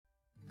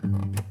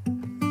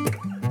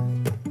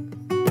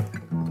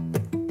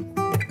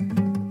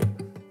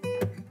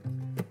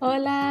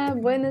Hola,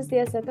 buenos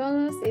días a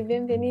todos y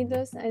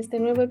bienvenidos a este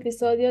nuevo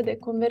episodio de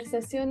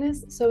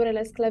Conversaciones sobre la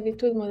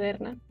esclavitud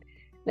moderna,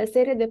 la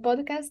serie de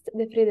podcast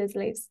de Freed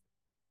Slaves.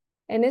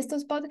 En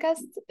estos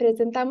podcasts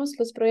presentamos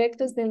los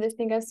proyectos de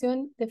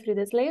investigación de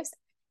Freed Slaves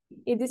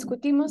y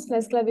discutimos la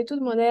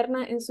esclavitud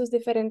moderna en sus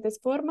diferentes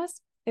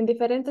formas, en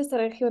diferentes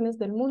regiones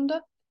del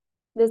mundo,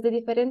 desde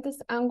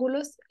diferentes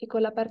ángulos y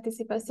con la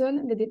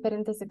participación de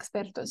diferentes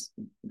expertos.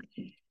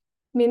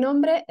 Mi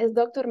nombre es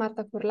Dr.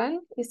 Marta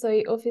Furlan y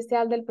soy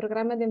oficial del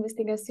programa de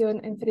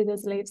investigación en Freed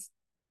Slaves.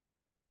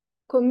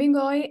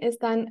 Conmigo hoy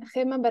están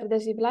Gemma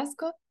Bardaggi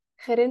Blasco,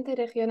 gerente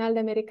regional de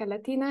América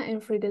Latina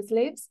en Freed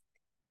Slaves,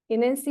 y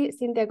Nancy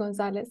Cintia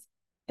González,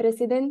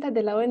 presidenta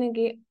de la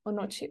ONG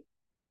ONOCHI.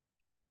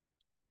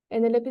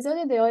 En el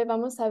episodio de hoy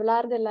vamos a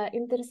hablar de la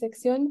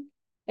intersección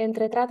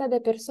entre trata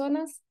de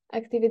personas,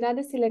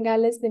 actividades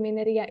ilegales de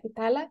minería y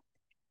tala,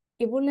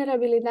 y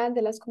vulnerabilidad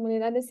de las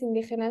comunidades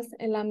indígenas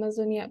en la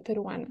Amazonía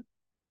peruana.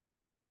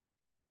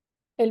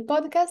 El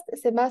podcast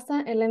se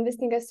basa en la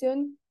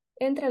investigación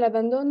Entre el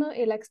Abandono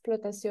y la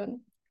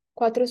Explotación,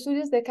 4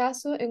 estudios de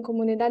caso en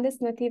comunidades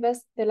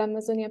nativas de la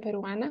Amazonía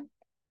peruana,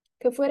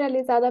 que fue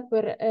realizada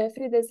por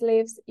Freed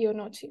Slaves y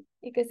ONOCHI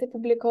y que se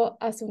publicó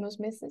hace unos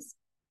meses.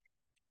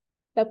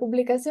 La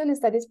publicación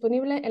está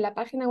disponible en la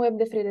página web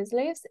de Freed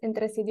Slaves en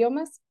 3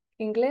 idiomas,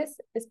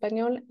 inglés,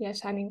 español y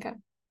asháninka.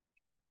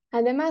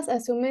 Además,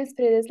 hace un mes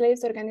Freed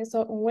Slaves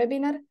organizó un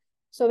webinar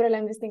sobre la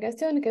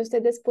investigación que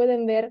ustedes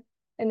pueden ver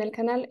en el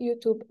canal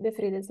YouTube de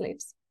Freed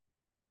Slaves.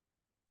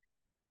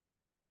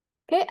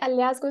 ¿Qué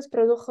hallazgos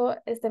produjo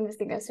esta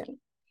investigación?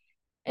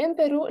 En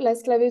Perú, la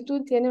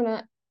esclavitud tiene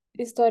una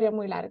historia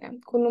muy larga,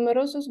 con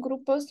numerosos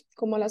grupos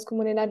como las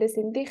comunidades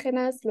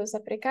indígenas, los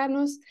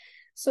africanos,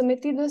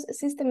 sometidos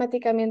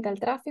sistemáticamente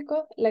al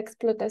tráfico, la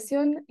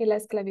explotación y la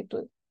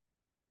esclavitud.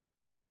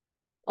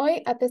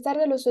 Hoy, a pesar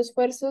de los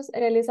esfuerzos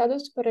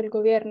realizados por el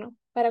gobierno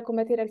para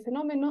combatir el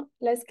fenómeno,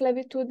 la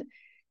esclavitud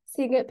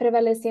sigue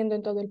prevaleciendo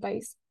en todo el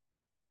país.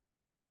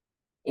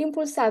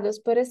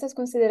 Impulsados por estas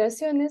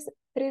consideraciones,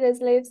 Freed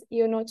Slaves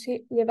y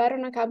ONOCHI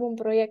llevaron a cabo un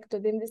proyecto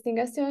de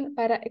investigación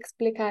para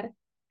explicar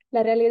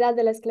la realidad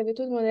de la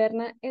esclavitud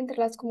moderna entre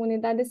las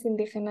comunidades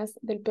indígenas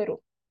del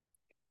Perú.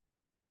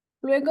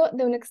 Luego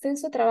de un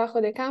extenso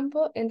trabajo de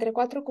campo entre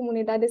 4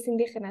 comunidades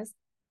indígenas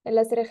en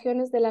las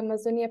regiones de la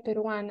Amazonía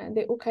peruana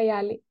de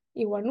Ucayali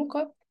y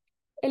Huánuco,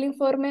 el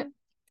informe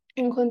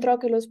encontró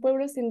que los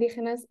pueblos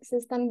indígenas se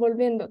están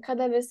volviendo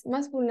cada vez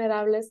más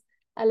vulnerables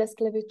a la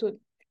esclavitud,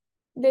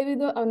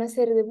 debido a una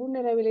serie de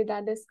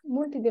vulnerabilidades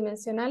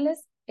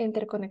multidimensionales e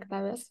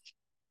interconectadas.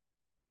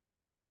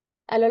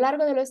 A lo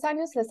largo de los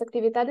años, las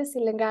actividades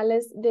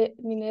ilegales de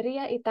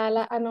minería y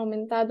tala han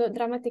aumentado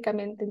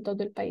dramáticamente en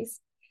todo el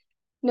país,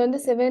 donde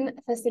se ven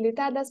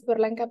facilitadas por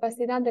la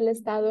incapacidad del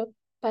Estado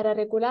para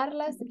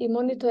regularlas y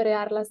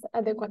monitorearlas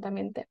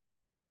adecuadamente.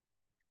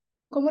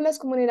 Como las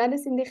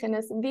comunidades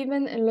indígenas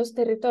viven en los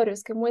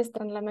territorios que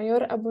muestran la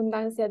mayor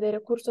abundancia de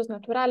recursos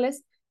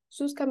naturales,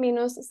 sus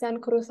caminos se han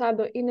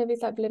cruzado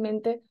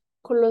inevitablemente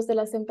con los de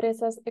las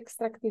empresas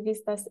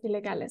extractivistas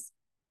ilegales.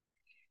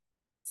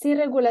 Sin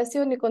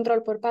regulación y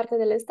control por parte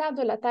del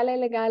Estado, la tala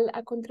ilegal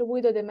ha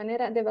contribuido de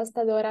manera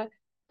devastadora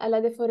a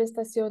la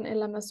deforestación en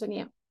la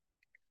Amazonía.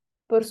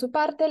 Por su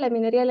parte, la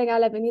minería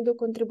ilegal ha venido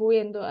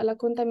contribuyendo a la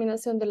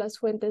contaminación de las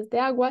fuentes de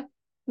agua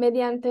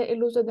mediante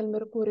el uso del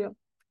mercurio,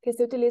 que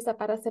se utiliza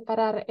para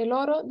separar el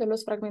oro de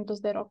los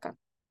fragmentos de roca.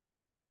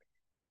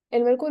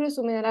 El mercurio es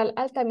un mineral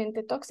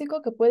altamente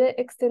tóxico que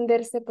puede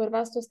extenderse por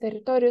vastos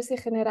territorios y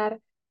generar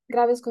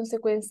graves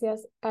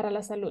consecuencias para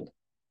la salud.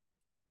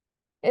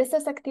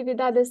 Estas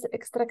actividades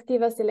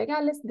extractivas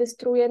ilegales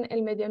destruyen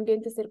el medio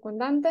ambiente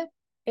circundante,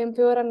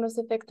 empeoran los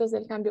efectos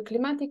del cambio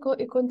climático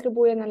y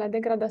contribuyen a la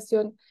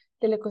degradación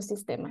del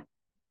ecosistema.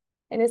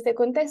 En este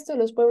contexto,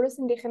 los pueblos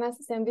indígenas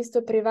se han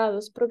visto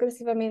privados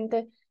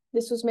progresivamente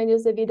de sus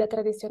medios de vida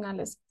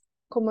tradicionales,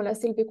 como la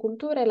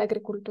silvicultura y la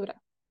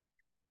agricultura.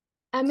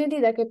 A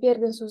medida que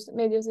pierden sus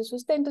medios de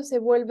sustento, se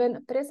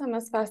vuelven presa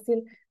más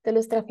fácil de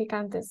los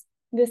traficantes,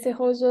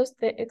 deseosos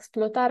de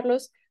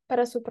explotarlos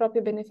para su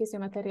propio beneficio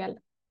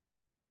material.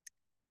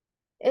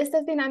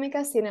 Estas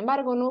dinámicas, sin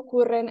embargo, no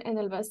ocurren en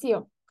el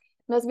vacío,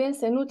 más bien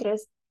se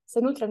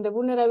nutren de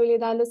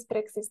vulnerabilidades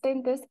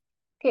preexistentes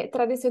que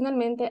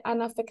tradicionalmente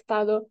han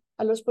afectado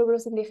a los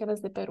pueblos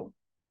indígenas de Perú.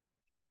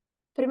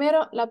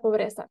 Primero, la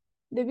pobreza.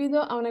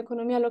 Debido a una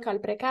economía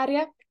local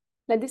precaria,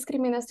 la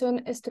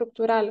discriminación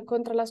estructural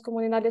contra las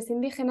comunidades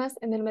indígenas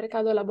en el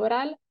mercado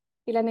laboral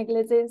y la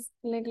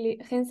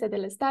negligencia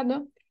del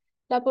Estado,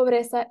 la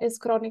pobreza es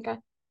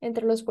crónica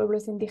entre los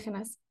pueblos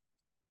indígenas.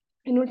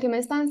 En última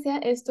instancia,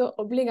 esto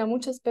obliga a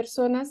muchas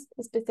personas,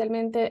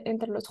 especialmente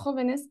entre los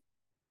jóvenes,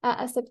 a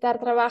aceptar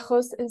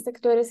trabajos en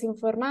sectores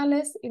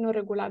informales y no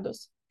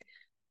regulados,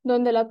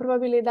 donde la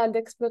probabilidad de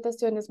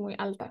explotación es muy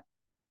alta.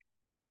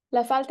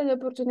 La falta de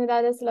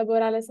oportunidades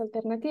laborales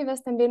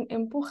alternativas también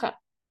empuja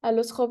a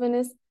los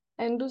jóvenes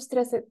a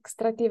industrias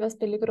extractivas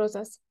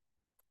peligrosas.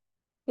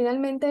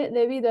 Finalmente,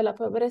 debido a la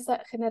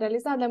pobreza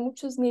generalizada,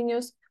 muchos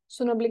niños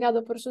son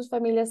obligados por sus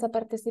familias a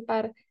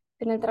participar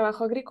en el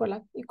trabajo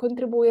agrícola y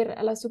contribuir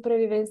a la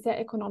supervivencia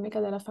económica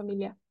de la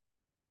familia.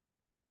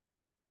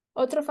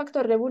 Otro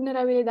factor de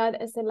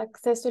vulnerabilidad es el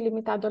acceso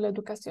limitado a la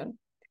educación.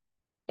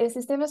 El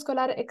sistema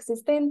escolar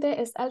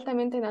existente es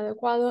altamente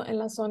inadecuado en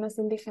las zonas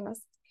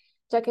indígenas,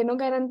 ya que no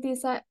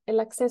garantiza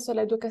el acceso a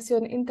la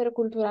educación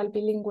intercultural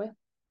bilingüe.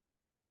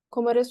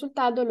 Como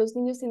resultado, los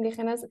niños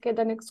indígenas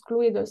quedan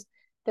excluidos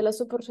de las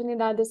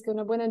oportunidades que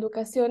una buena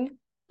educación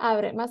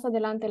abre más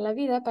adelante en la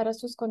vida para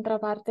sus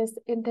contrapartes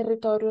en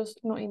territorios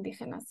no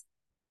indígenas.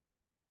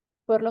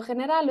 Por lo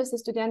general, los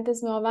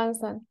estudiantes no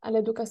avanzan a la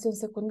educación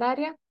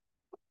secundaria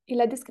y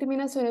la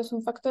discriminación es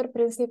un factor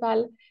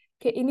principal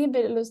que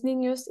inhibe a los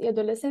niños y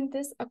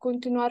adolescentes a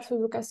continuar su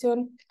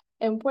educación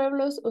en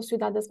pueblos o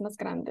ciudades más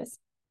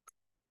grandes.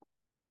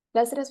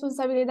 Las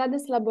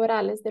responsabilidades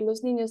laborales de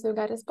los niños de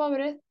hogares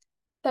pobres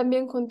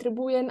también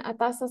contribuyen a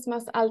tasas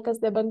más altas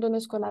de abandono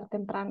escolar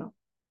temprano.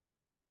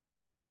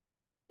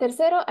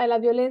 Tercero, hay la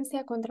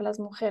violencia contra las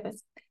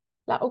mujeres.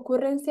 La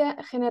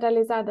ocurrencia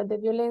generalizada de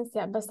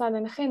violencia basada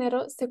en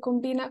género se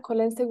combina con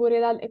la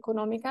inseguridad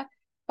económica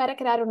para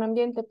crear un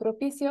ambiente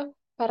propicio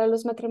para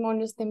los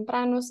matrimonios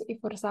tempranos y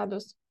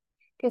forzados,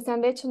 que se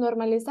han de hecho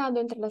normalizado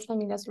entre las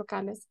familias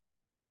locales.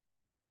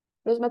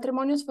 Los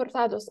matrimonios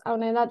forzados a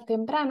una edad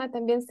temprana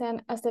también se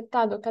han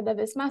aceptado cada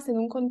vez más en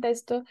un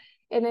contexto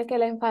en el que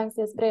la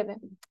infancia es breve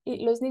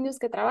y los niños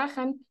que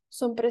trabajan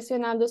son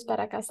presionados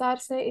para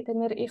casarse y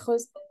tener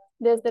hijos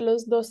desde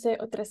los 12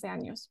 o 13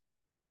 años.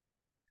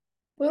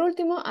 Por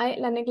último, hay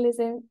la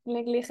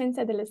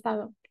negligencia del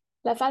Estado.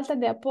 La falta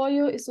de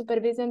apoyo y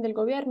supervisión del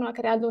gobierno ha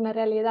creado una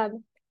realidad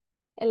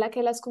en la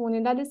que las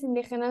comunidades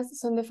indígenas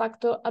son de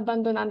facto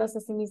abandonadas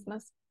a sí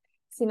mismas,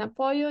 sin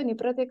apoyo ni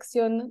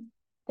protección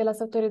de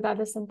las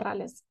autoridades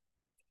centrales.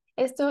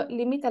 Esto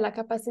limita la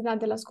capacidad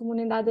de las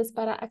comunidades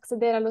para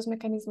acceder a los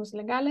mecanismos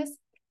legales,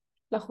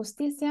 la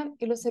justicia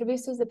y los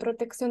servicios de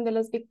protección de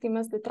las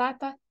víctimas de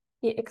trata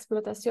y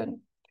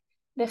explotación,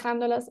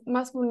 dejándolas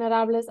más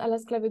vulnerables a la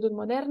esclavitud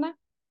moderna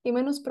y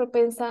menos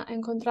propensa a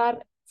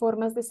encontrar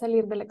formas de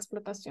salir de la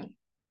explotación.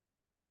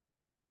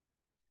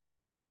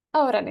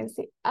 Ahora,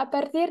 Nancy, a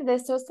partir de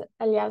estos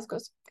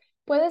hallazgos,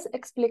 ¿puedes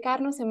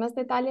explicarnos en más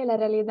detalle la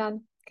realidad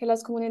que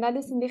las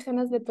comunidades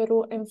indígenas de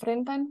Perú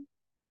enfrentan?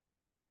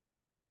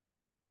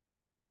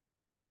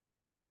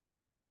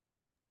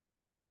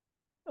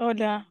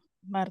 Hola,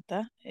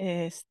 Marta.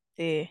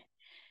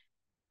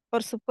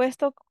 Por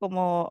supuesto,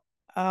 como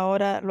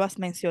ahora lo has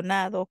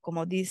mencionado,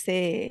 como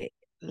dice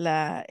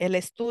el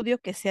estudio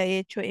que se ha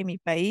hecho en mi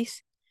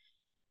país,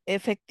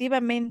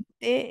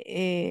 efectivamente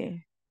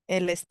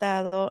el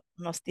Estado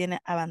nos tiene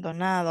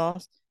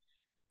abandonados,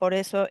 por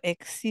eso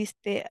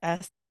existe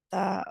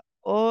hasta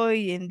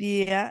hoy en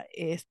día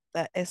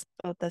esta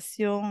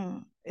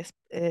explotación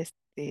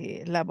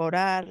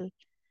laboral,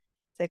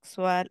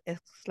 sexual,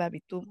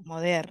 esclavitud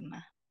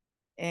moderna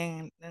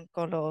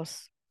con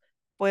los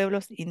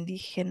pueblos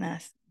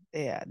indígenas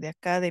de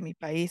acá de mi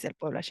país, el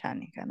pueblo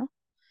Ashánica, ¿no?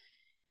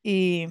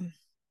 Y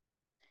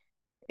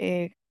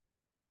eh,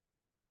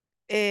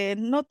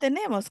 no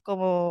tenemos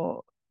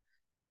como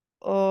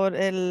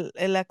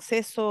el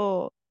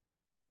acceso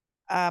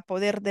a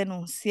poder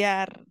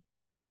denunciar,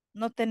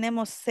 no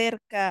tenemos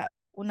cerca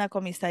una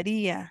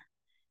comisaría,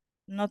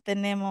 no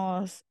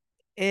tenemos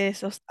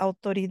esas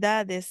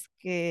autoridades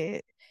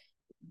que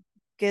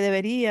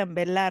deberían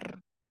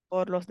velar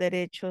por los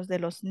derechos de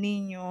los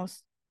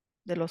niños,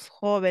 de los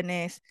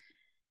jóvenes,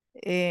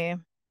 eh,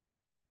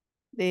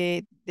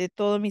 de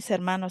todos mis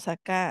hermanos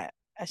acá,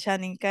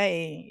 Asháninca,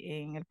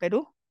 en el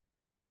Perú,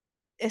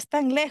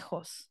 están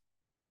lejos.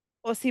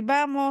 O si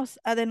vamos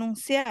a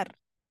denunciar,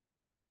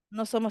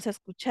 no somos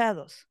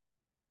escuchados,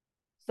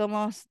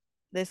 somos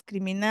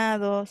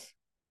discriminados,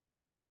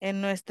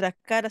 en nuestra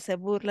cara se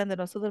burlan de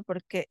nosotros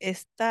porque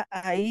está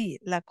ahí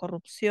la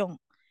corrupción.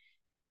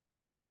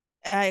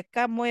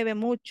 Acá mueve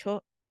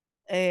mucho,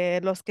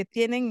 los que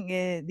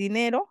tienen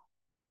dinero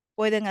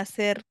pueden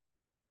hacer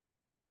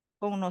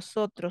con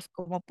nosotros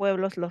como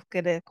pueblos,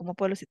 como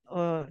pueblos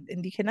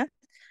indígenas,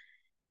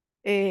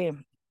 eh,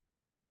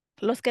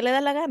 los que le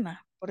da la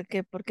gana,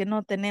 porque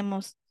no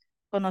tenemos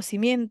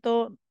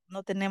conocimiento,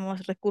 no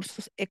tenemos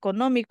recursos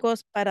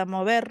económicos para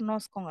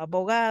movernos con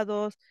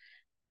abogados,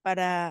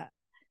 para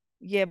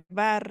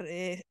llevar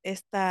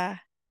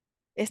esta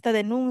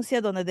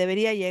denuncia donde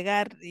debería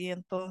llegar y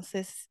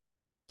entonces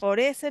por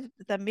eso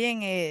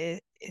también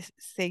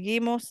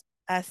seguimos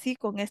así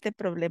con esta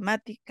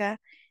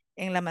problemática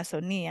en la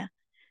Amazonía.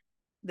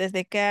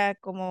 Desde acá,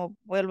 como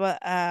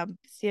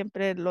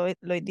siempre lo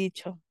he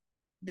dicho,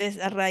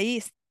 desde a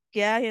raíz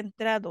que han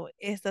entrado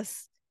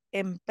estas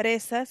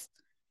empresas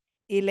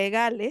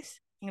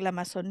ilegales en la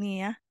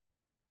Amazonía,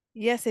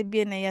 ya se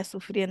viene ya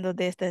sufriendo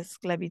de esta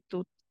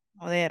esclavitud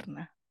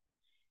moderna.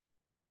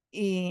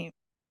 Y,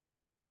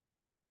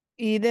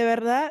 y de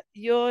verdad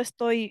yo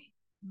estoy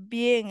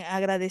bien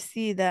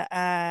agradecida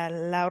a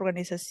la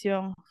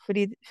organización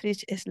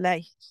Friedrich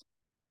Schleich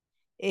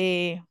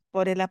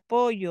por el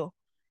apoyo,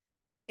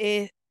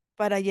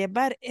 para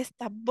llevar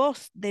esta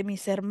voz de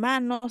mis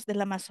hermanos de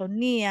la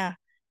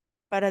Amazonía,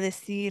 para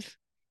decir,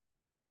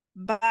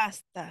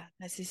 basta,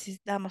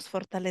 necesitamos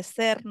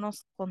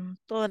fortalecernos con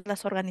todas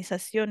las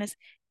organizaciones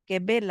que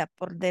velan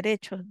por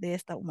derechos de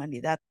esta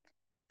humanidad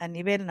a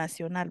nivel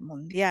nacional,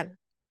 mundial.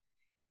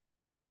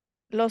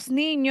 Los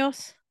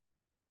niños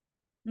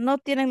no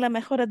tienen la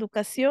mejor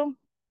educación,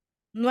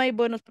 no hay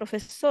buenos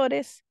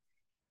profesores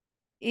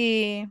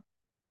y,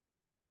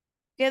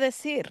 ¿qué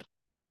decir?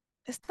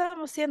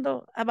 Estamos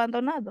siendo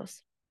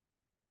abandonados.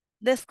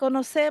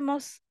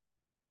 Desconocemos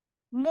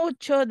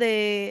mucho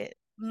de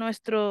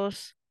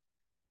nuestras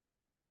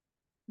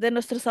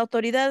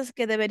autoridades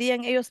que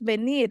deberían ellos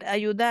venir a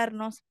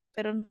ayudarnos,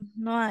 pero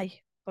no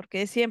hay,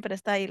 porque siempre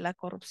está ahí la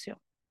corrupción.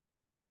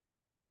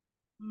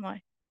 No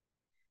hay.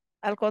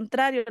 Al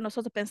contrario,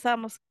 nosotros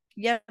pensamos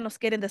que ya nos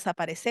quieren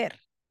desaparecer,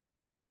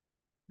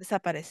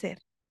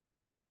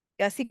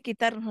 y así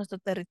quitarnos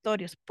nuestros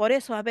territorios. Por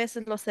eso a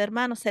veces los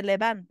hermanos se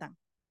levantan.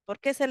 ¿Por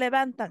qué se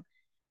levantan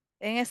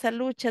en esa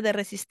lucha de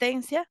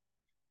resistencia?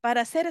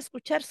 Para hacer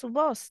escuchar su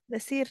voz,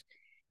 decir,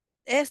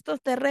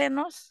 estos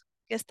terrenos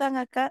que están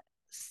acá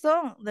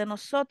son de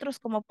nosotros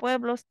como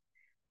pueblos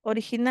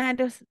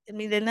originarios,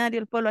 milenario,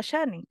 el pueblo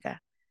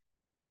asháninca.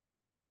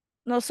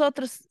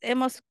 Nosotros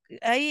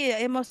ahí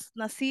hemos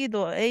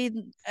nacido, ahí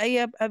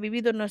ha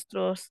vivido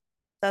nuestros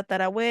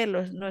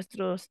tatarabuelos,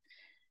 nuestra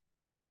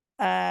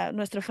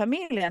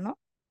familia, ¿no?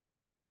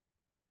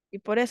 Y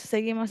por eso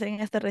seguimos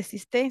en esta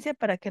resistencia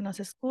para que nos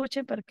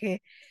escuchen,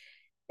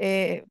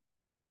 eh,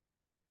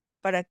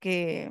 para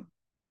que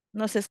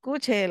nos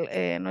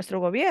escuche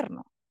nuestro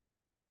gobierno.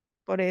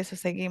 Por eso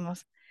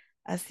seguimos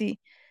así.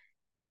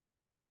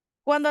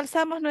 Cuando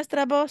alzamos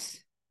nuestra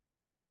voz,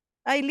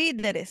 hay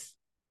líderes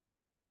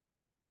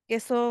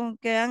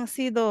que han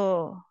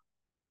sido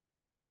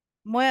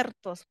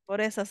muertos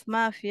por esas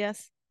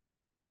mafias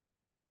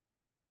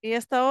y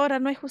hasta ahora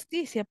no hay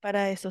justicia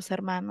para esos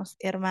hermanos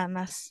y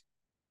hermanas.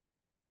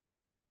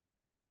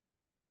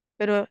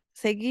 Pero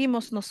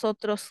seguimos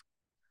nosotros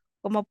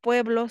como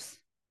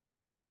pueblos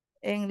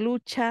en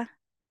lucha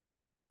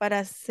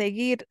para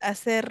seguir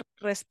hacer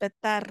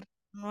respetar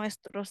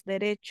nuestros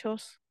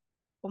derechos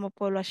como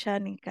pueblo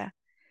asháninca.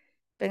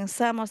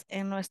 Pensamos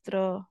en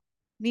nuestros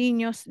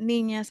niños,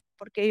 niñas,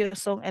 porque ellos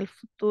son el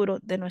futuro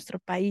de nuestro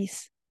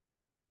país.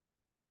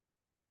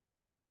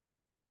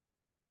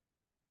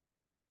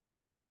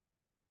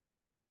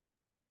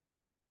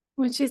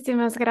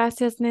 Muchísimas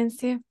gracias,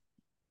 Nancy.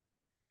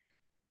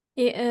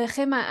 Y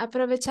Gemma,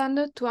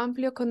 aprovechando tu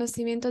amplio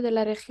conocimiento de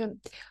la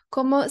región,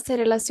 ¿cómo se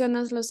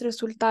relacionan los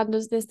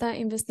resultados de esta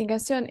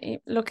investigación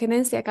y lo que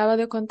Nancy acaba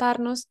de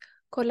contarnos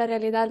con la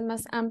realidad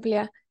más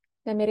amplia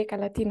de América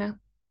Latina?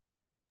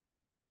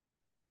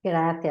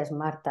 Gracias,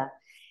 Marta.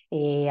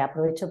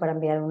 Aprovecho para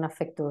enviar un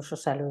afectuoso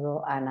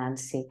saludo a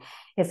Nancy.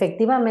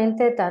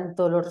 Efectivamente,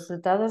 tanto los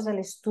resultados del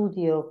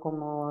estudio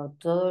como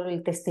todo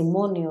el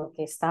testimonio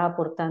que está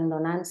aportando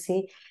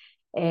Nancy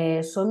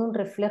son un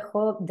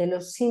reflejo de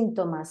los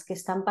síntomas que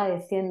están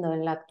padeciendo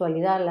en la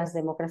actualidad las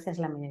democracias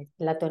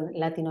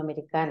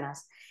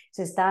latinoamericanas.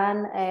 Se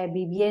están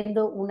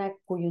viviendo una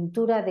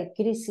coyuntura de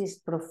crisis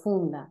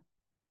profunda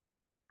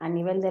a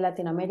nivel de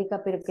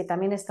Latinoamérica, pero que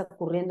también está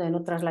ocurriendo en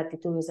otras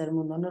latitudes del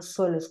mundo, no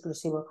solo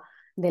exclusivo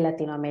de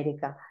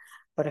Latinoamérica.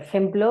 Por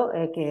ejemplo,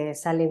 que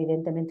sale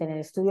evidentemente en el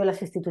estudio,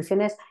 las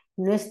instituciones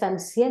no están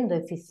siendo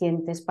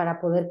eficientes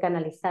para poder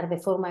canalizar de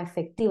forma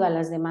efectiva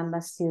las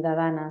demandas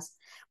ciudadanas.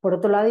 Por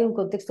otro lado, hay un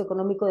contexto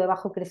económico de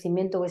bajo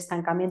crecimiento o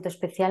estancamiento,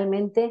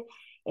 especialmente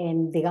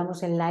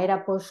digamos, en la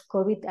era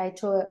post-COVID, ha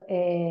hecho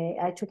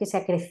que se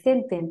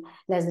acrecenten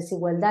las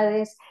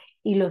desigualdades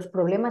y los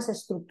problemas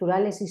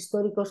estructurales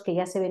históricos que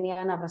ya se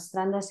venían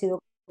arrastrando. Ha sido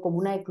como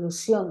una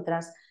eclosión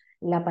tras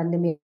la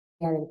pandemia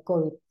del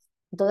COVID.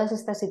 Todas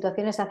estas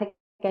situaciones hacen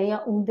que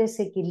haya un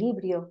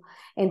desequilibrio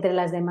entre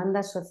las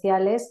demandas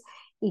sociales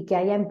y que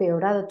haya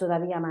empeorado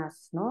todavía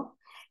más, ¿no?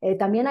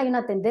 También hay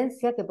una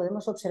tendencia que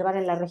podemos observar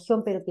en la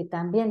región, pero que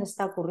también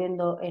está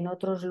ocurriendo en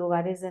otros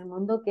lugares del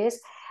mundo, que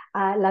es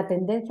la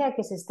tendencia a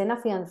que se estén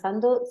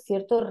afianzando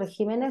ciertos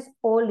regímenes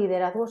o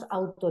liderazgos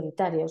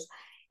autoritarios.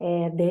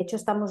 De hecho,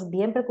 estamos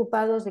bien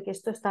preocupados de que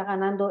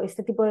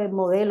este tipo de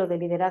modelo de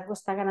liderazgo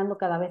está ganando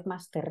cada vez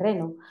más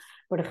terreno.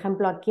 Por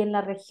ejemplo, aquí en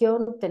la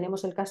región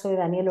tenemos el caso de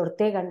Daniel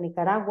Ortega en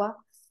Nicaragua,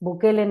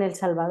 Bukele en El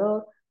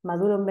Salvador,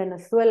 Maduro en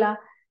Venezuela.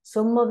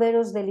 Son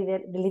modelos de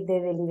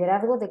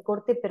liderazgo de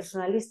corte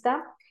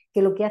personalista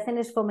que lo que hacen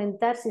es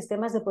fomentar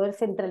sistemas de poder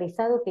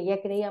centralizado que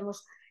ya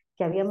creíamos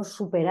que habíamos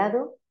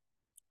superado,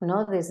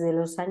 ¿no? Desde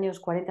los años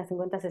 40,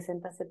 50,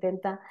 60,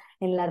 70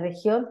 en la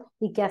región,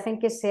 y que hacen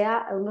que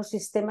sean unos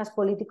sistemas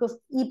políticos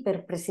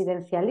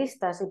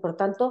hiperpresidencialistas y por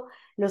tanto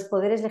los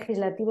poderes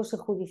legislativos y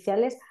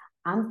judiciales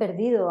han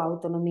perdido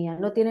autonomía,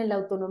 no tienen la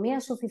autonomía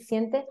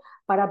suficiente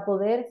para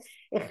poder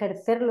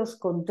ejercer los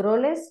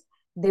controles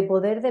de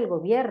poder del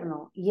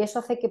gobierno, y eso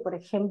hace que, por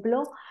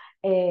ejemplo,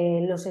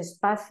 los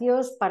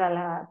espacios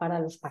para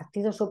los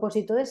partidos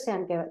opositores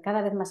sean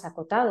cada vez más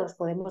acotados.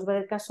 Podemos ver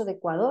el caso de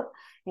Ecuador,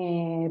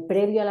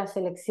 previo a las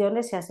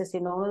elecciones se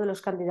asesinó a uno de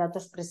los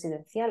candidatos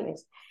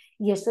presidenciales.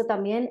 Y esto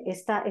también,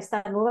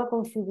 esta nueva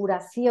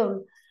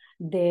configuración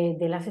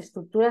de las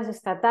estructuras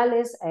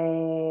estatales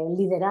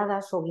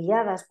lideradas o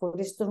guiadas por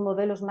estos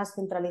modelos más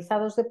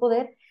centralizados de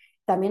poder,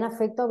 también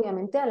afecta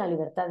obviamente a la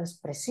libertad de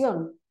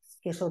expresión,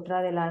 que es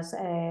otra de los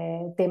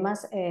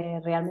temas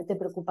realmente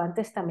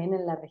preocupantes también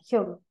en la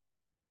región.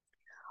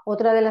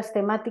 Otra de las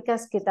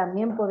temáticas que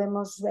también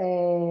podemos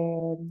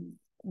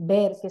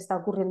ver que está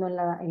ocurriendo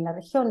en la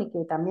región y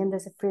que también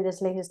desde Free the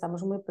Slaves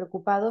estamos muy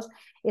preocupados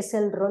es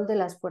el rol de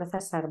las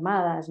Fuerzas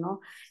Armadas, ¿no?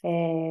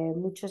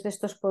 Muchos de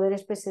estos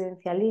poderes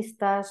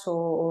presidencialistas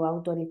o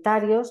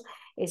autoritarios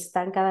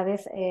están cada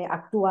vez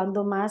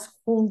actuando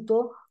más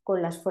junto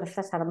con las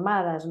Fuerzas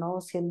Armadas, ¿no?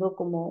 Siendo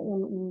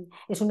como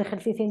es un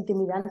ejercicio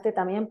intimidante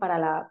también para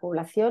la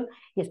población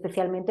y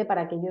especialmente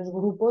para aquellos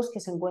grupos que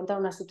se encuentran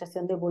en una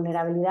situación de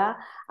vulnerabilidad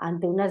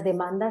ante unas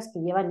demandas que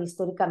llevan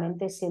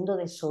históricamente siendo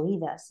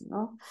desoídas,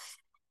 ¿no?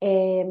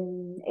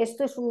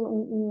 Esto es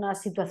una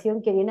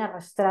situación que viene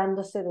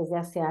arrastrándose desde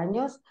hace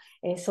años.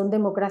 Son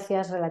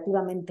democracias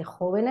relativamente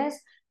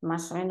jóvenes,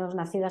 más o menos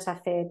nacidas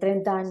hace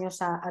 30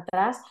 años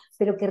atrás,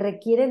 pero que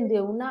requieren de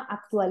una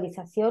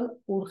actualización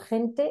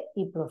urgente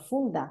y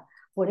profunda.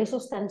 Por eso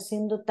están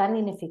siendo tan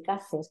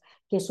ineficaces,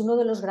 que es uno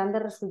de los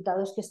grandes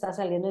resultados que está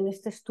saliendo en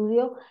este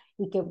estudio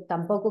y que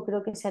tampoco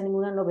creo que sea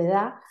ninguna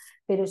novedad,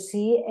 pero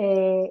sí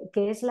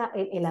que es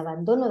el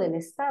abandono del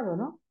Estado,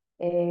 ¿no?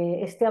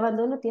 Este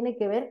abandono tiene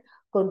que ver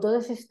con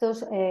todos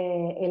estos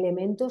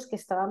elementos que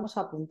estábamos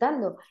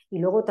apuntando. Y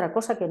luego otra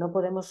cosa que no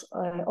podemos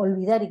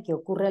olvidar y que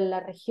ocurre en la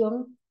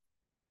región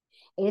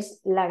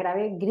es la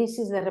grave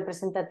crisis de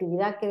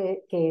representatividad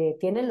que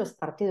tienen los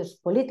partidos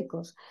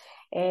políticos.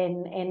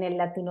 En el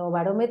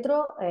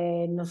Latinobarómetro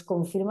nos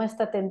confirma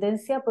esta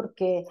tendencia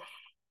porque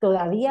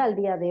todavía al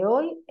día de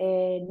hoy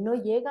no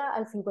llega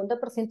al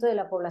 50% de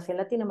la población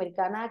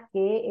latinoamericana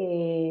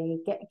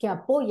que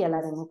apoya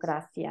la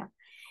democracia.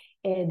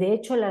 De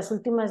hecho, en las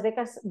últimas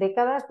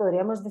décadas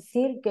podríamos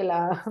decir que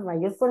la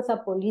mayor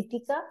fuerza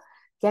política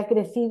que ha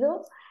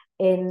crecido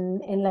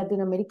en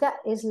Latinoamérica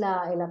es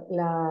la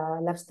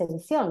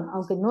abstención,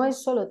 aunque no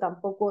es solo,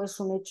 tampoco es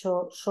un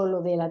hecho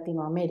solo de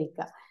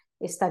Latinoamérica.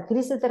 Esta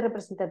crisis de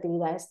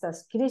representatividad,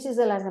 estas crisis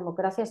de las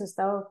democracias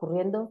están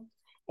ocurriendo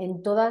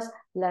en todas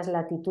las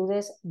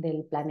latitudes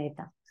del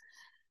planeta.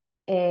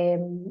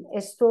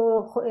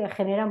 Esto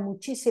genera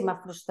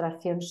muchísima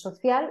frustración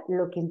social,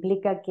 lo que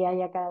implica que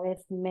haya cada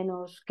vez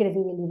menos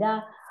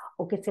credibilidad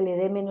o que se le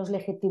dé menos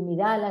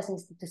legitimidad a las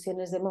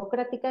instituciones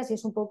democráticas y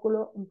es un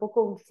poco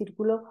un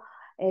círculo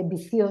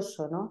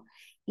vicioso, ¿no?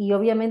 Y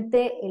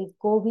obviamente el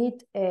COVID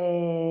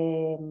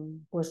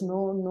pues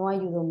no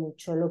ayudó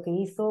mucho. Lo que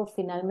hizo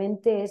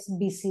finalmente es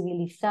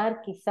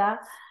visibilizar quizá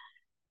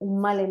un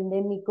mal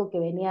endémico que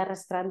venía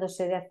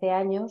arrastrándose de hace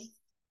años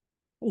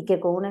y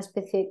que con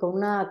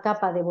una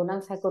capa de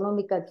bonanza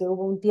económica que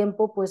hubo un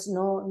tiempo, pues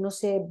no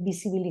se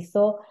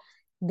visibilizó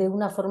de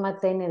una forma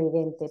tan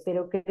evidente.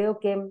 Pero creo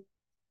que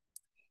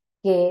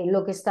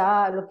lo que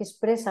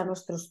expresa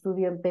nuestro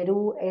estudio en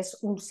Perú es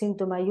un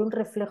síntoma y un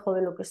reflejo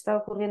de lo que está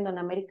ocurriendo en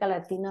América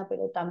Latina,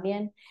 pero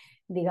también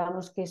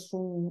digamos que es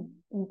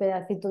un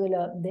pedacito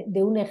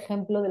de un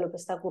ejemplo de lo que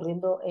está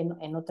ocurriendo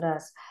en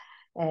otras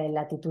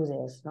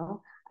latitudes,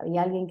 ¿no?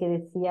 Había alguien que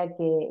decía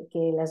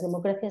que las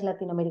democracias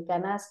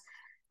latinoamericanas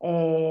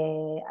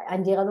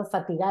han llegado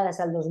fatigadas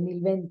al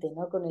 2020,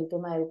 ¿no? Con el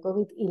tema del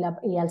COVID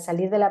y al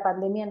salir de la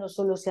pandemia no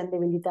solo se han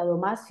debilitado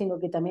más, sino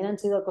que también han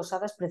sido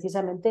acosadas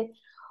precisamente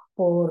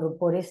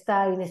por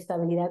esta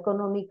inestabilidad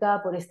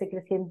económica, por este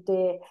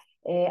creciente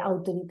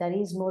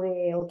autoritarismo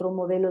de otro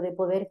modelo de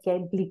poder que ha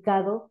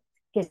implicado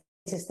que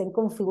se estén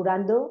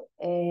configurando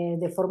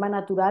de forma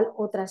natural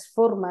otras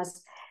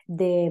formas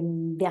de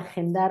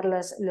agendar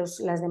las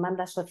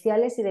demandas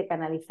sociales y de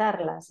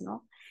canalizarlas,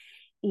 ¿no?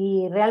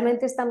 Y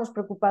realmente estamos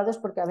preocupados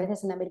porque a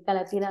veces en América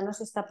Latina no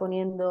se está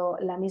poniendo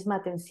la misma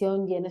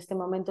atención y en este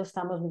momento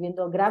estamos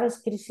viviendo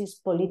graves crisis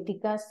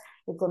políticas,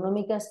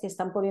 económicas que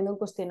están poniendo en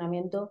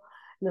cuestionamiento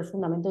los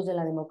fundamentos de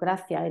la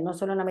democracia. Y no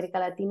solo en América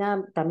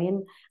Latina,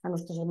 también a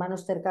nuestros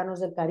hermanos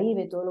cercanos del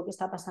Caribe, todo lo que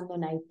está pasando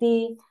en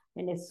Haití,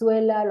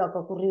 Venezuela, lo que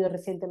ha ocurrido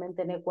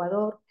recientemente en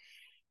Ecuador.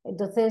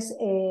 Entonces,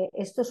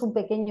 esto es un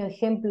pequeño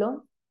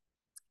ejemplo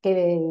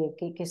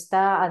que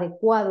está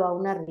adecuado a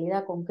una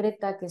realidad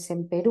concreta, que es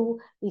en Perú,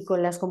 y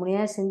con las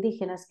comunidades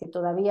indígenas, que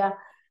todavía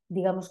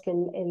digamos que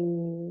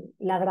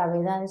la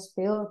gravedad es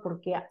peor,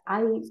 porque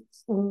hay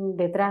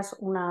detrás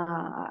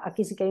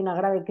aquí sí que hay una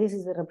grave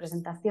crisis de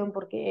representación,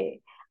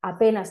 porque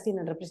apenas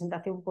tienen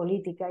representación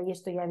política, y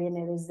esto ya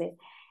viene desde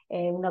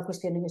una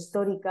cuestión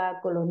histórica,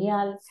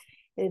 colonial,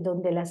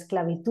 donde la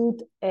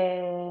esclavitud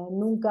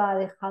nunca ha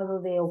dejado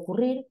de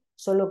ocurrir,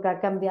 solo que ha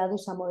cambiado y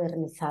se ha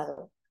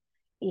modernizado.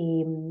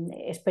 Y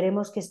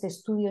esperemos que este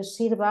estudio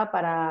sirva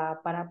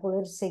para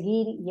poder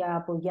seguir y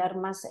apoyar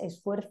más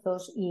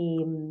esfuerzos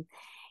y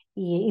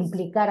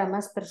implicar a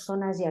más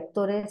personas y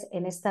actores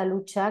en esta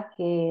lucha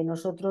que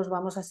nosotros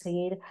vamos a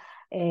seguir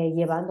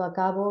llevando a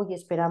cabo, y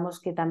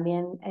esperamos que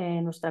también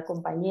nuestra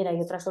compañera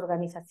y otras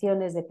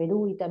organizaciones de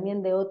Perú y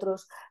también de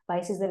otros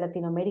países de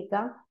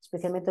Latinoamérica,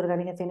 especialmente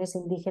organizaciones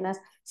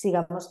indígenas,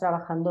 sigamos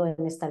trabajando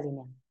en esta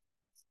línea.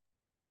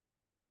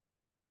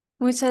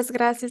 Muchas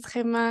gracias,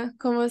 Gemma.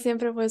 Como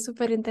siempre fue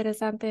súper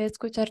interesante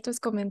escuchar tus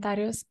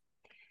comentarios.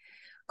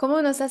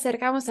 Como nos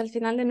acercamos al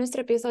final de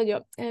nuestro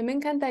episodio, me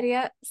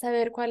encantaría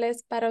saber cuál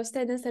es para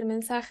ustedes el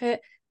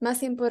mensaje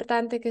más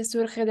importante que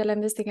surge de la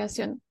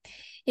investigación.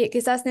 Y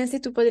quizás, Nancy,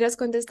 tú podrías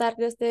contestar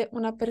desde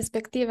una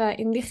perspectiva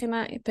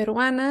indígena y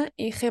peruana,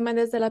 y Gemma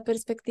desde la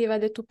perspectiva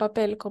de tu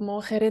papel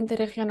como gerente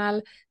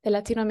regional de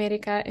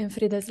Latinoamérica en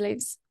Freed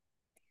Slaves.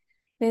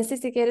 Nancy,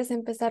 si quieres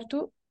empezar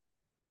tú.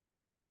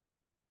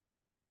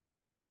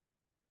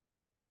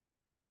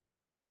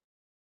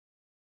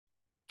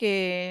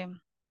 Que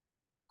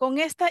con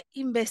esta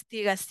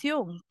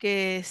investigación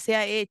que se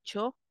ha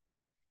hecho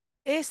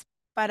es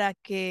para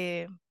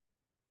que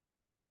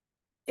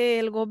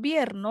el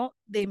gobierno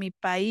de mi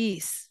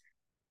país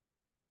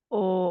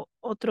o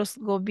otros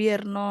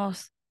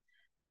gobiernos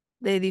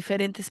de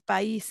diferentes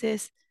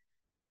países,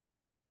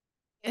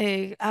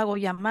 hago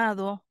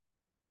llamado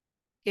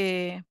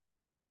que,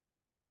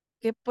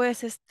 que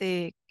pues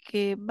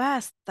que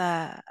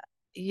basta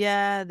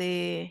ya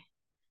de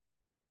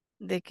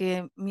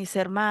que mis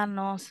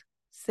hermanos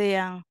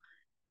sean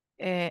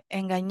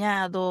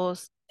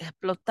engañados,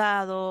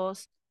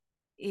 explotados,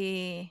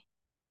 y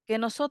que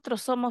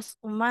nosotros somos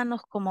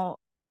humanos como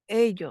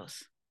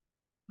ellos.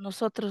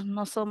 Nosotros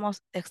no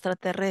somos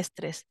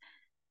extraterrestres.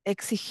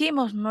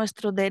 Exigimos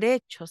nuestros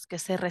derechos, que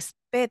se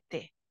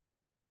respete,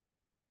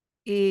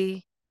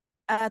 y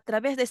a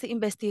través de esa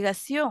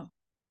investigación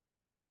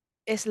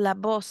es la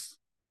voz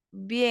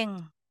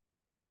bien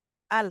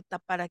alta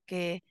para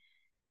que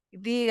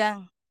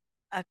digan,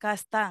 acá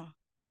están,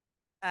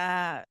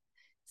 a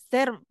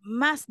ser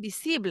más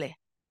visible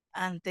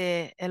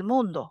ante el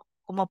mundo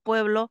como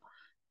pueblo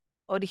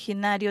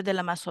originario de la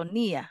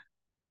Amazonía,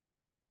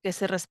 que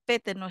se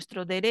respeten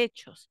nuestros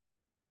derechos.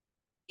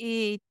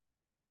 Y,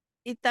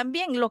 y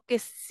también lo que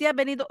se ha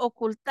venido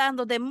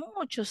ocultando de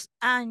muchos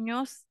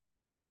años,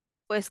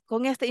 pues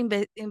con esta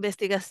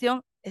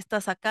investigación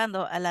está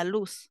sacando a la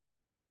luz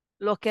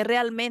lo que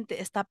realmente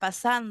está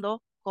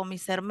pasando con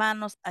mis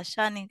hermanos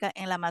Asháninka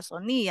en la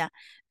Amazonía,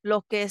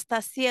 lo que está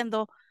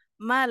haciendo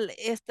mal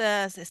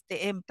estas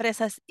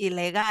empresas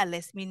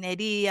ilegales,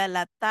 minería,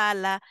 la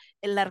tala,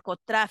 el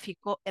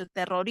narcotráfico, el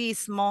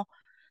terrorismo,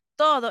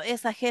 toda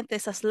esa gente,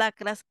 esas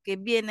lacras que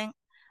vienen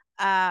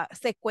a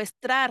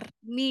secuestrar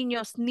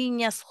niños,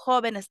 niñas,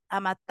 jóvenes, a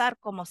matar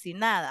como si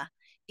nada.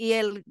 Y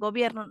el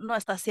gobierno no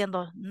está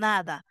haciendo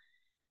nada.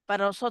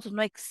 Para nosotros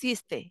no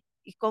existe.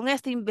 Y con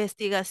esta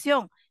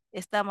investigación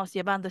estamos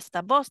llevando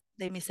esta voz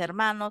de mis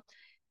hermanos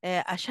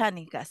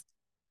ashánicas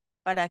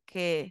para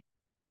que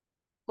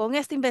con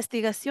esta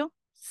investigación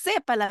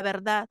sepa la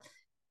verdad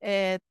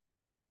eh,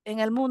 en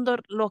el mundo,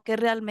 lo que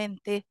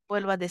realmente,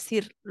 vuelvo a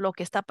decir, lo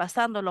que está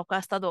pasando, lo que ha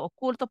estado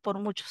oculto por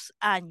muchos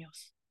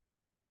años.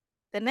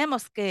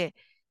 Tenemos que,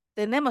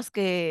 tenemos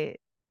que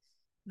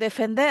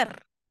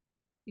defender.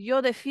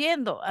 Yo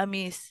defiendo a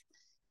mis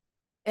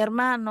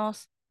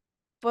hermanos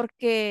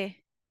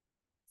porque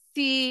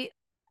si,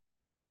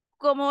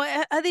 como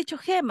ha dicho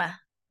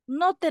Gema,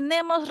 no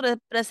tenemos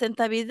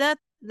representatividad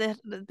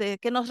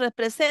que nos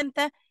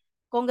representa,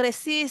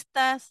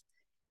 congresistas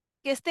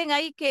que estén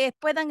ahí, que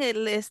puedan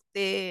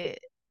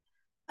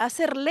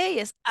hacer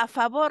leyes a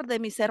favor de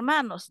mis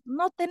hermanos.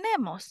 No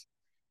tenemos.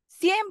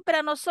 Siempre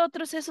a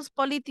nosotros esos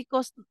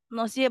políticos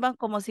nos llevan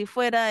como si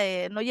fuera,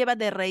 nos llevan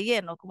de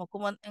relleno, como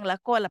en la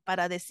cola,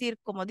 para decir,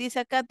 como dice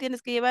acá,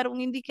 tienes que llevar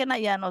un indígena,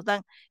 ya nos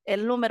dan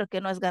el número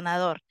que no es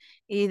ganador.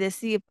 Y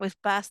decir, pues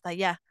basta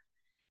ya,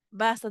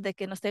 basta de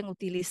que nos estén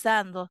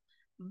utilizando,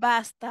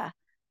 basta.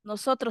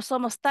 Nosotros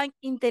somos tan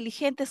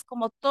inteligentes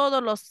como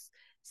todos los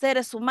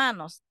seres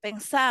humanos,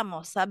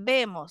 pensamos,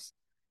 sabemos,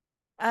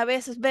 a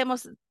veces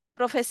vemos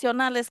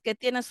profesionales que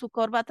tienen su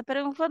corbata, pero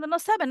en el fondo no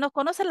saben, no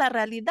conocen la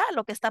realidad,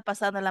 lo que está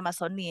pasando en la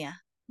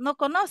Amazonía. No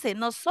conocen,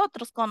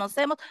 nosotros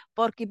conocemos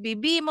porque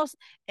vivimos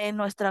en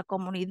nuestra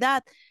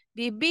comunidad,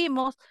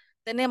 vivimos,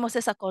 tenemos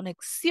esa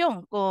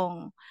conexión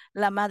con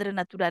la madre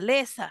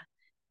naturaleza.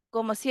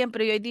 Como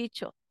siempre yo he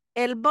dicho,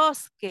 el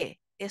bosque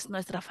es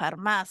nuestra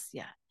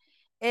farmacia,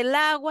 el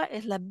agua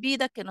es la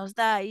vida que nos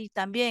da ahí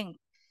también,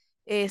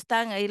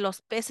 están ahí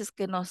los peces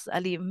que nos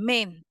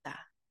alimentan.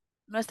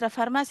 Nuestra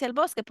farmacia, el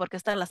bosque, porque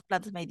están las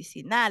plantas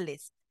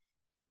medicinales.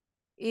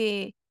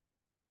 Y,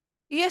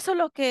 y eso es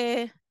lo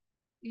que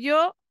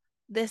yo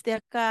desde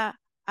acá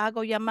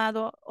hago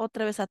llamado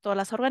otra vez a todas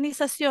las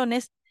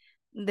organizaciones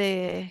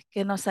de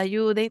que nos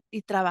ayuden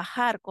y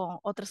trabajar con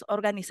otras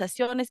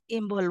organizaciones,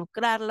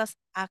 involucrarlas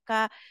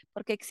acá,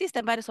 porque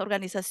existen varias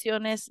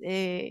organizaciones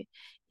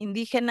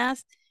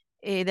indígenas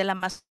de la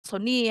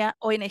Amazonía,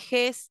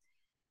 ONGs,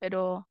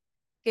 pero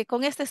que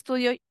con este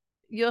estudio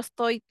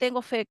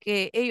tengo fe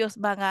que ellos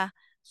van a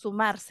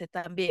sumarse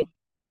también.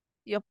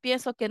 Yo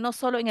pienso que no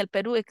solo en el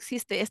Perú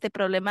existe esta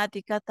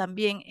problemática,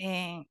 también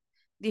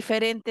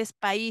diferentes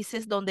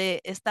países donde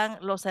están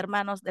los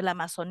hermanos de la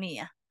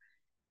Amazonía.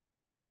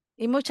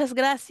 Y muchas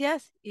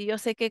gracias. Y yo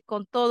sé que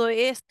con todo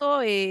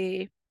esto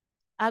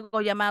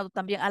hago llamado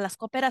también a las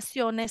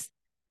cooperaciones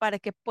para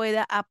que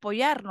pueda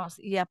apoyarnos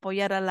y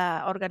apoyar a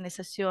la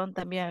organización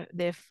también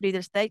de Freedom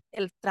State,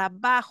 el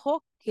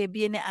trabajo que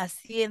viene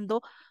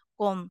haciendo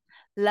con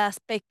las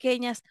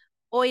pequeñas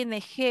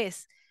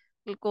ONGs.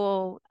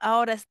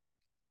 Ahora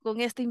con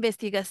esta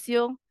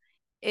investigación,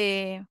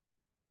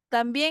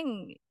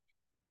 también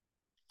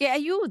que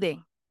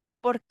ayuden,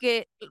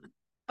 porque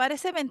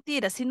parece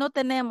mentira, si no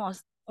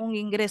tenemos un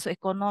ingreso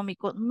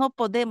económico, no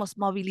podemos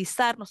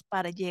movilizarnos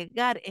para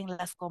llegar en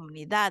las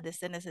comunidades.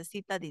 Se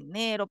necesita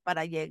dinero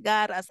para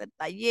llegar a hacer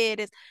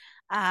talleres,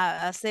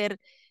 a hacer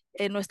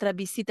nuestra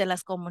visita en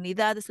las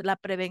comunidades, la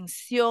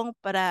prevención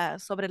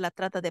sobre la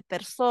trata de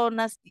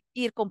personas,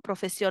 ir con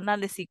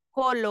profesionales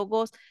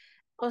psicólogos.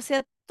 O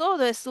sea,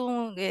 todo es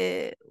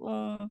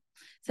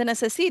se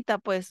necesita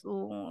pues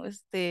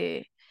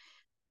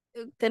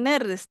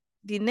tener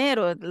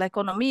dinero, la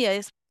economía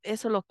es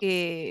eso lo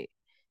que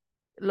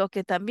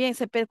también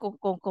se ve con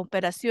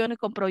cooperación y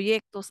con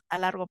proyectos a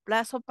largo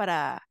plazo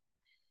para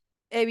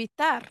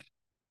evitar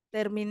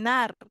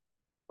terminar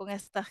con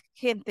estas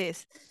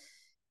gentes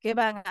que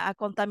van a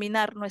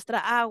contaminar nuestra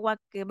agua,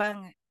 que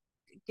van a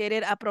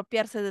querer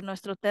apropiarse de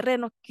nuestro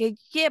terreno, que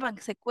llevan,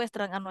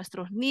 secuestran a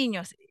nuestros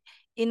niños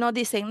y no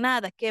dicen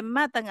nada, que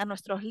matan a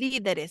nuestros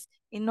líderes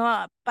y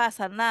no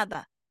pasa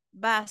nada.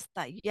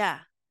 Basta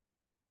ya.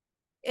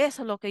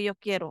 Eso es lo que yo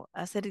quiero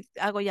hacer.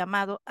 Hago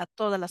llamado a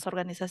todas las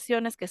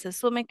organizaciones que se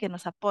sumen, que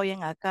nos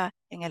apoyen acá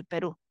en el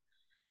Perú.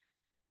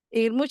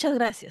 Y muchas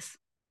gracias.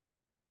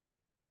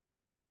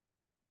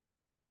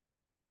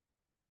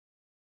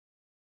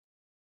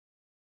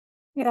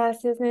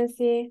 Gracias,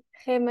 Nancy.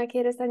 Gemma,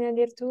 ¿quieres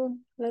añadir tú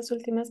las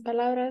últimas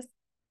palabras?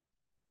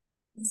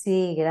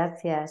 Sí,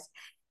 gracias.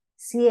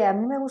 Sí, a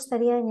mí me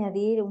gustaría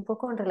añadir un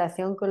poco en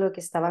relación con lo que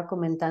estaba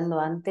comentando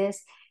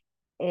antes,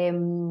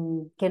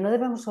 que no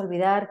debemos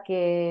olvidar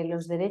que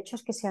los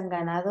derechos que se han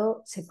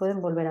ganado se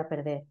pueden volver a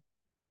perder.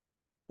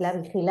 La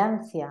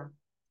vigilancia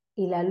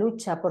y la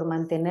lucha por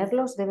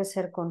mantenerlos debe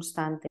ser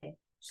constante.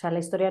 O sea, la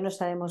historia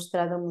nos ha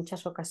demostrado en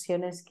muchas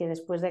ocasiones que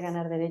después de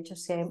ganar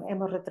derechos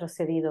hemos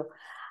retrocedido.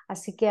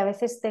 Así que a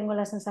veces tengo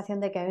la sensación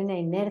de que hay una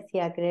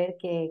inercia a creer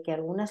que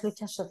algunas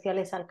luchas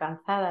sociales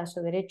alcanzadas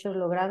o derechos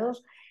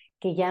logrados,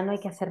 que ya no hay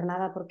que hacer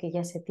nada porque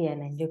ya se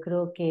tienen. Yo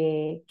creo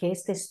que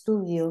este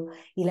estudio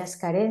y las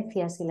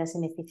carencias y las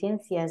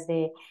ineficiencias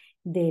de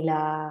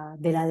la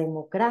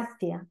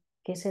democracia,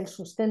 que es el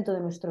sustento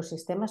de nuestros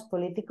sistemas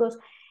políticos,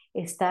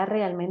 está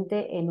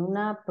realmente en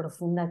una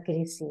profunda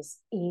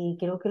crisis y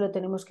creo que lo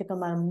tenemos que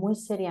tomar muy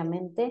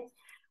seriamente,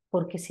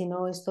 porque si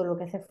no, esto lo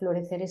que hace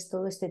florecer es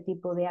todo este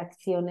tipo de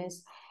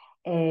acciones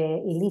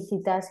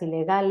ilícitas,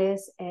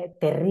 ilegales,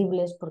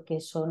 terribles,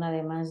 porque son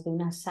además de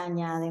una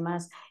hazaña,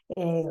 además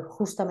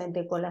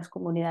justamente con las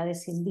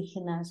comunidades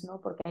indígenas, ¿no?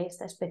 Porque hay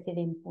esta especie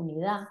de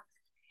impunidad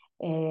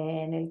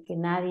en el que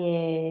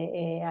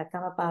nadie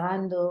acaba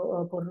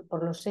pagando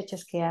por los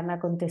hechos que han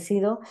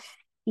acontecido,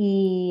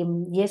 y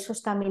eso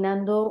está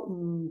minando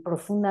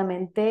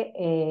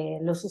profundamente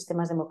los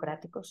sistemas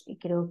democráticos. Y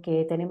creo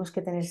que tenemos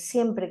que tener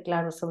siempre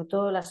claro, sobre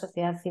todo la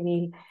sociedad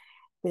civil,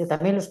 pero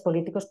también los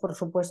políticos, por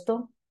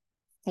supuesto,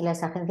 y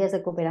las agencias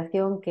de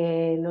cooperación,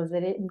 que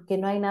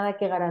no hay nada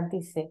que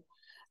garantice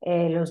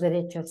los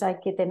derechos. Hay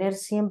que tener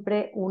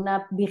siempre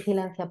una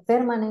vigilancia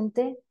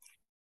permanente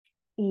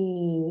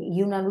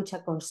y una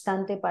lucha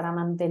constante para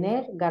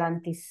mantener,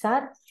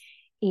 garantizar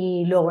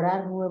y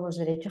lograr nuevos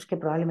derechos, que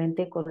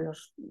probablemente en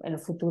el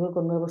futuro,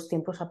 con nuevos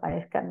tiempos,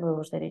 aparezcan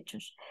nuevos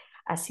derechos.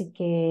 Así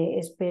que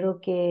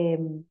espero que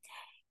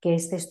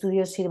este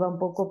estudio sirva un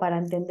poco para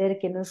entender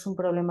que no es un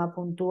problema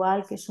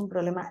puntual, que es un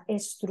problema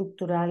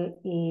estructural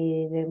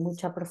y de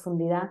mucha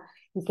profundidad,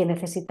 y que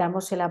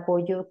necesitamos el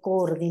apoyo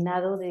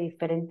coordinado de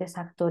diferentes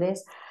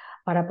actores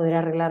para poder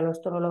arreglarlo.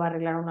 Esto no lo va a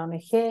arreglar una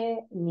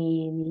ONG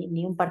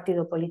ni un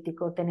partido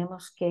político.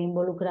 Tenemos que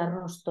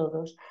involucrarnos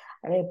todos.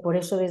 Por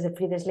eso desde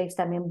Freedom Slaves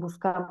también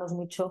buscamos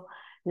mucho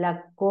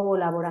la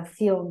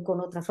colaboración con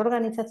otras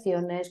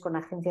organizaciones, con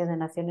agencias de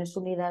Naciones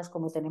Unidas,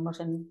 como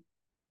tenemos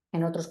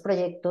en otros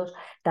proyectos.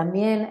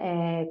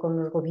 También con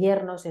los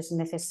gobiernos es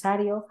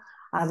necesario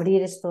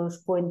abrir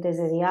estos puentes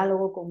de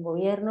diálogo con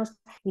gobiernos,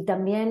 y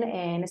también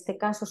en este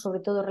caso, sobre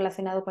todo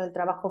relacionado con el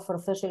trabajo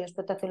forzoso y la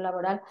explotación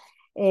laboral,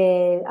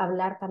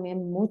 hablar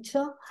también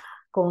mucho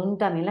con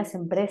también las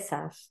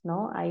empresas,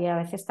 ¿no? Hay a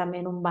veces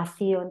también un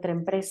vacío entre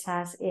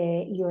empresas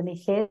y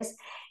ONGs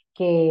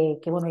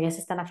bueno, ya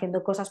se están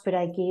haciendo cosas, pero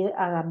hay que ir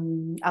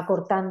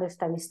acortando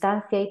esta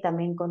distancia, y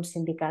también con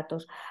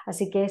sindicatos.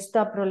 Así que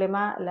este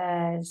problema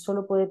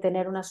solo puede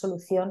tener una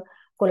solución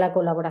con la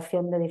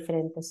colaboración de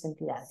diferentes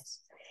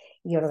entidades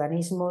y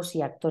organismos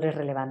y actores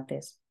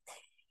relevantes.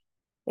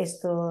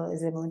 Esto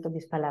es de momento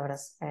mis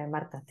palabras.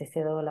 Marta, te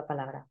cedo la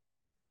palabra.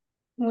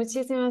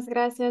 Muchísimas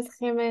gracias,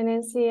 Gemma y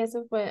Nancy.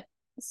 Eso fue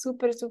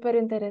súper, súper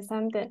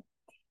interesante.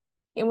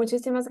 Y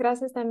muchísimas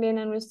gracias también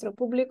a nuestro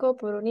público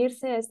por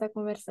unirse a esta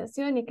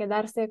conversación y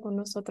quedarse con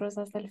nosotros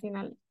hasta el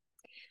final.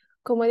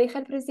 Como dije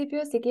al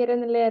principio, si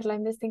quieren leer la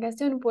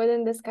investigación,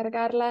 pueden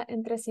descargarla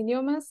en 3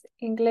 idiomas,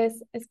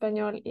 inglés,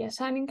 español y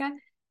asháninka,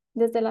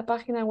 desde la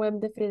página web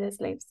de Free the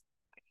Slaves.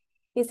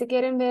 Y si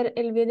quieren ver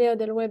el video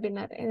del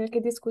webinar en el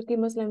que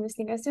discutimos la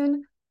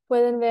investigación,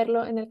 pueden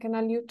verlo en el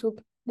canal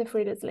YouTube de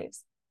Free the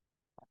Slaves.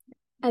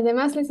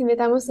 Además, les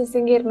invitamos a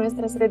seguir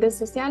nuestras redes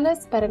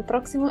sociales para el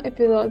próximo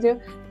episodio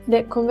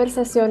de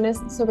Conversaciones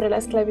sobre la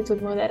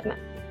esclavitud moderna.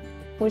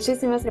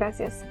 Muchísimas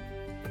gracias.